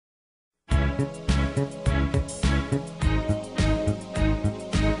Everybody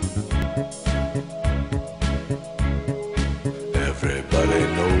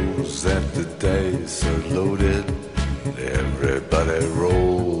knows that the dice are loaded. Everybody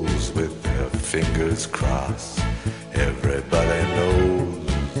rolls with their fingers crossed. Everybody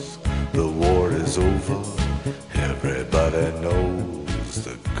knows the war is over. Everybody knows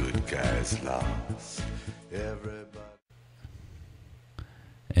the good guys lost. Everybody.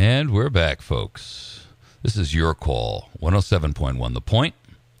 And we're back, folks. This is your call, 107.1 The Point.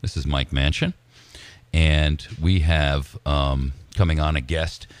 This is Mike Manchin. And we have coming on a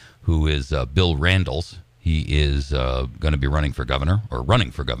guest who is Bill Randles. He is going to be running for governor, or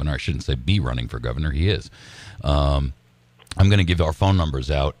running for governor. I shouldn't say be running for governor. He is. I'm going to give our phone numbers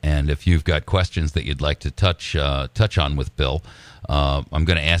out, and if you've got questions that you'd like to touch on with Bill, I'm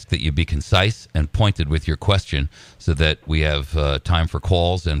going to ask that you be concise and pointed with your question so that we have time for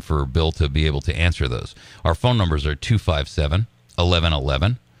calls and for Bill to be able to answer those. Our phone numbers are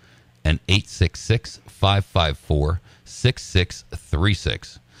 257-1111 and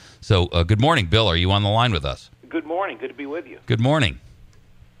 866-554-6636. So good morning, Bill. Are you on the line with us? Good morning. Good to be with you. Good morning.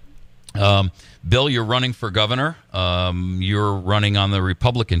 Bill, you're running for governor. You're running on the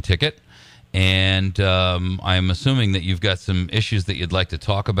Republican ticket. And I'm assuming that you've got some issues that you'd like to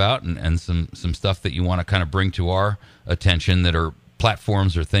talk about and some stuff that you want to kind of bring to our attention that are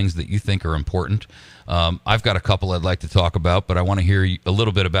platforms or things that you think are important. I've got a couple I'd like to talk about, but I want to hear a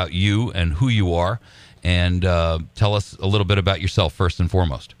little bit about you and who you are, and tell us a little bit about yourself first and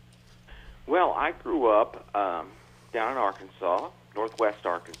foremost. Well, I grew up down in Arkansas, northwest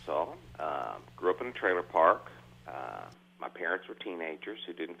Arkansas. Grew up in a trailer park. My parents were teenagers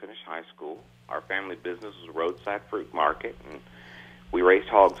who didn't finish high school. Our family business was a roadside fruit market, and we raised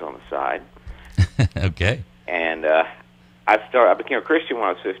hogs on the side. Okay. And I became a Christian when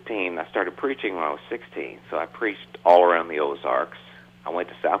I was 15. I started preaching when I was 16, so I preached all around the Ozarks. I went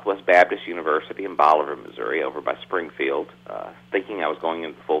to Southwest Baptist University in Bolivar, Missouri, over by Springfield, thinking I was going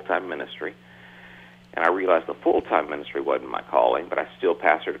into full-time ministry. And I realized the full-time ministry wasn't my calling, but I still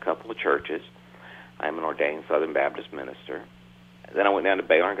pastored a couple of churches. I'm an ordained Southern Baptist minister. Then I went down to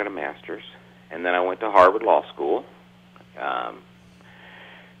Baylor and got a master's. And then I went to Harvard Law School.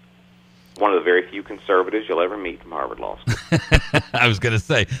 One of the very few conservatives you'll ever meet from Harvard Law School. I was going to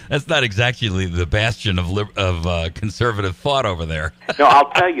say, that's not exactly the bastion of conservative thought over there. No, I'll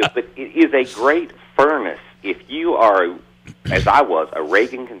tell you, but it is a great furnace. If you are, as I was, a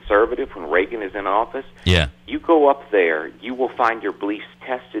Reagan conservative when Reagan is in office, yeah, you go up there, you will find your beliefs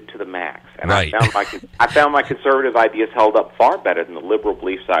tested to the max. And right. I found my conservative ideas held up far better than the liberal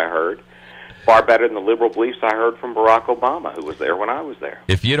beliefs I heard. Far better than the liberal beliefs I heard from Barack Obama, who was there when I was there.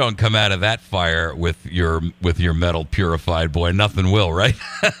 If you don't come out of that fire with your metal purified, boy, nothing will, right?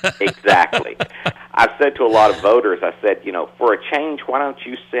 Exactly. I've said to a lot of voters, I said, for a change, why don't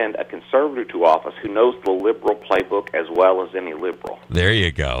you send a conservative to office who knows the liberal playbook as well as any liberal? There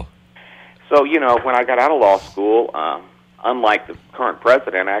you go. So, when I got out of law school, unlike the current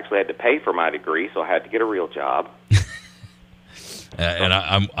president, I actually had to pay for my degree, so I had to get a real job. And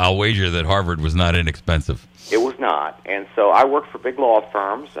I'll wager that Harvard was not inexpensive. It was not. And so I worked for big law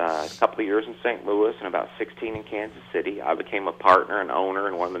firms, a couple of years in St. Louis and about 16 in Kansas City. I became a partner and owner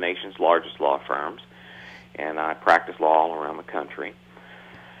in one of the nation's largest law firms, and I practiced law all around the country.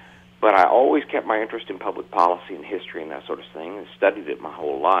 But I always kept my interest in public policy and history and that sort of thing, and studied it my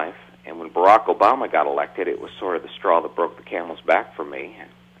whole life. And when Barack Obama got elected, it was sort of the straw that broke the camel's back for me.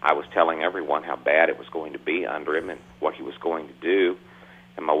 I was telling everyone how bad it was going to be under him and what he was going to do.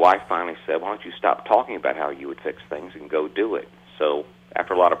 And my wife finally said, why don't you stop talking about how you would fix things and go do it? So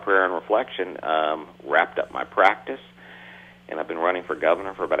after a lot of prayer and reflection, wrapped up my practice. And I've been running for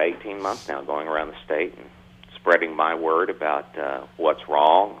governor for about 18 months now, going around the state and spreading my word about what's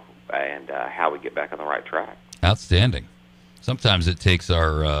wrong and how we get back on the right track. Outstanding. Sometimes it takes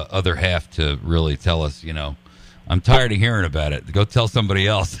our other half to really tell us, I'm tired of hearing about it. Go tell somebody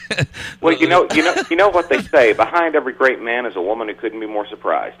else. Well, you know what they say. Behind every great man is a woman who couldn't be more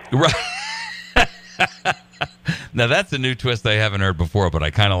surprised. Right. Now that's a new twist I haven't heard before, but I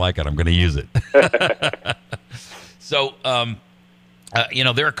kind of like it. I'm going to use it. So,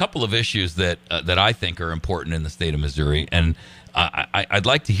 there are a couple of issues that I think are important in the state of Missouri, and I'd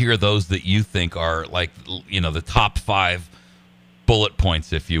like to hear those that you think are the top 5 bullet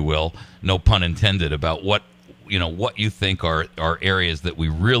points, if you will, no pun intended, about what you think are areas that we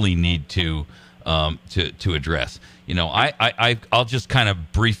really need to address. I'll just kind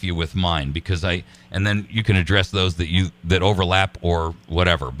of brief you with mine and then you can address those that overlap or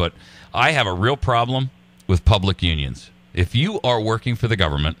whatever. But I have a real problem with public unions. If you are working for the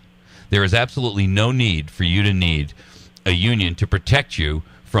government, There is absolutely no need for you to need a union to protect you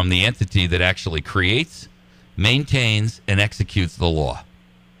from the entity that actually creates, maintains, and executes the law.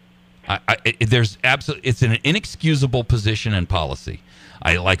 It's an inexcusable position and policy.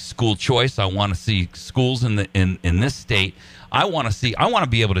 I like school choice. I want to see schools in this state. I want to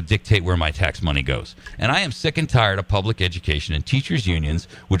be able to dictate where my tax money goes. And I am sick and tired of public education and teachers unions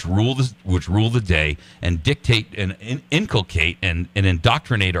which rule the day and dictate and inculcate and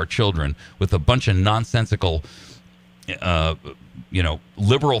indoctrinate our children with a bunch of nonsensical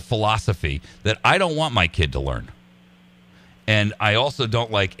liberal philosophy that I don't want my kid to learn. And I also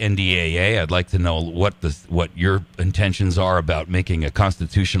don't like NDAA. I'd like to know what your intentions are about making a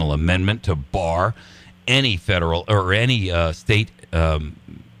constitutional amendment to bar any federal or any state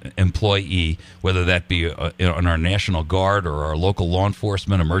employee, whether that be on our National Guard or our local law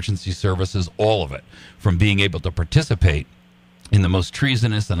enforcement, emergency services, all of it, from being able to participate in the most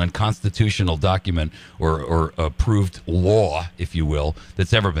treasonous and unconstitutional document or approved law, if you will,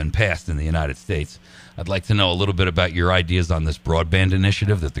 that's ever been passed in the United States. I'd like to know a little bit about your ideas on this broadband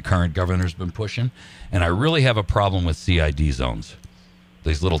initiative that the current governor's been pushing. And I really have a problem with CID zones,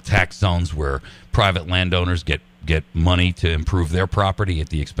 these little tax zones where private landowners get money to improve their property at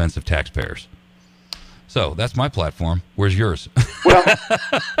the expense of taxpayers. So that's my platform. Where's yours? Well,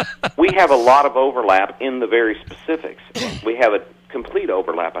 we have a lot of overlap in the very specifics. We have a complete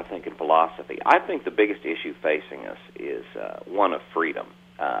overlap, I think, in philosophy. I think the biggest issue facing us is one of freedom.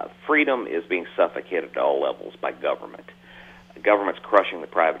 Freedom is being suffocated at all levels by government. Government's crushing the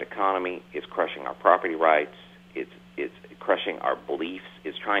private economy. It's crushing our property rights. It's crushing our beliefs.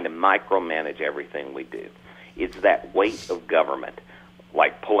 It's trying to micromanage everything we do. It's that weight of government,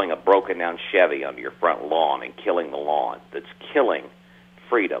 like pulling a broken-down Chevy onto your front lawn and killing the lawn, that's killing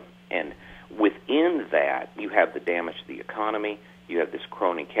freedom. And within that, you have the damage to the economy. You have this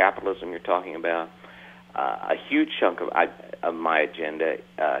crony capitalism you're talking about. A huge chunk of my agenda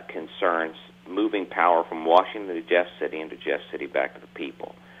concerns moving power from Washington to Jeff City and to Jeff City back to the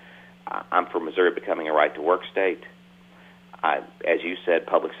people. I'm for Missouri becoming a right-to-work state. As you said,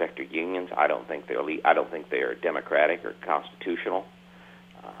 public sector unions, I don't think they're democratic or constitutional.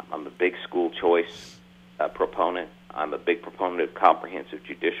 I'm a big school choice proponent. I'm a big proponent of comprehensive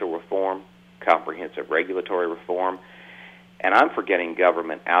judicial reform, comprehensive regulatory reform, and I'm for getting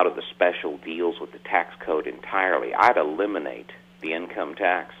government out of the special deals with the tax code entirely. I'd eliminate the income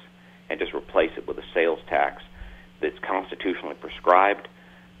tax and just replace it with a sales tax that's constitutionally prescribed,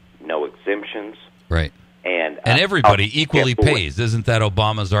 no exemptions. Right. And everybody equally pays. Isn't that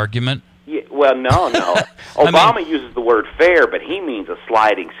Obama's argument? Yeah, well, no. Obama uses the word fair, but he means a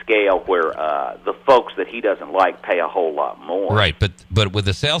sliding scale where the folks that he doesn't like pay a whole lot more. Right, but with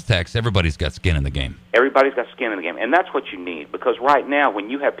the sales tax, everybody's got skin in the game. Everybody's got skin in the game, and that's what you need, because right now, when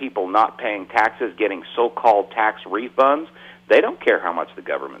you have people not paying taxes, getting so-called tax refunds, they don't care how much the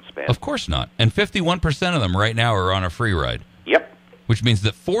government spends. Of course not. And 51% of them right now are on a free ride. Yep. Which means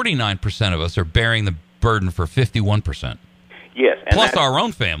that 49% of us are bearing the burden for 51%. Yes. And plus our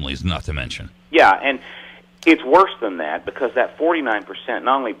own families, not to mention. Yeah, and it's worse than that, because that 49%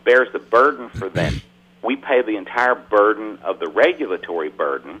 not only bears the burden for them, we pay the entire burden of the regulatory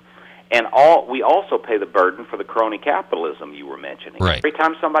burden, and we also pay the burden for the crony capitalism you were mentioning. Right. Every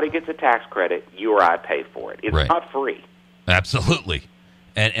time somebody gets a tax credit, you or I pay for it. It's not free. Absolutely.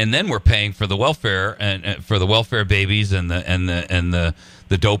 And then we're paying for the welfare and for the welfare babies and the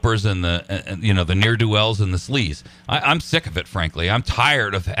dopers and the ne'er-do-wells and the sleaze. I'm sick of it, frankly. I'm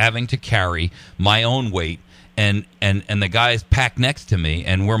tired of having to carry my own weight and the guy's packed next to me,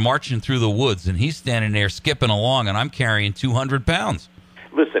 and we're marching through the woods, and he's standing there skipping along, and I'm carrying 200 pounds.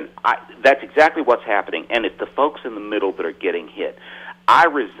 Listen, that's exactly what's happening, and it's the folks in the middle that are getting hit. I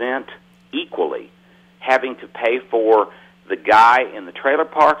resent equally having to pay for the guy in the trailer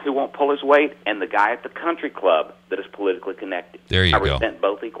park who won't pull his weight and the guy at the country club that is politically connected. There you go. I resent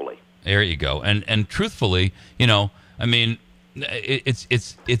both equally. There you go. And truthfully, I mean,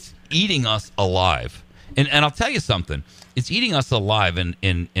 it's eating us alive. And I'll tell you something. It's eating us alive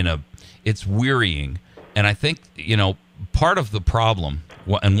it's wearying. And I think, part of the problem,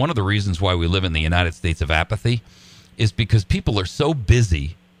 and one of the reasons why we live in the United States of apathy, is because people are so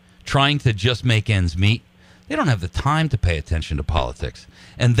busy trying to just make ends meet. They don't have the time to pay attention to politics.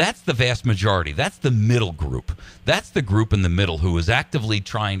 And that's the vast majority. That's the middle group. That's the group in the middle who is actively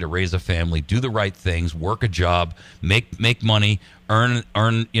trying to raise a family, do the right things, work a job, make money, earn,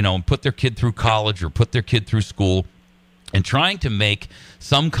 put their kid through college or put their kid through school, and trying to make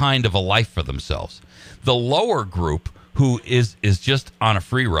some kind of a life for themselves. The lower group, who is just on a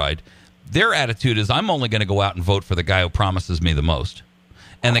free ride, their attitude is, I'm only going to go out and vote for the guy who promises me the most.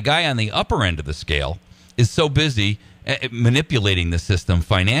 And the guy on the upper end of the scale is so busy manipulating the system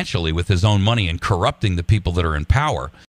financially with his own money and corrupting the people that are in power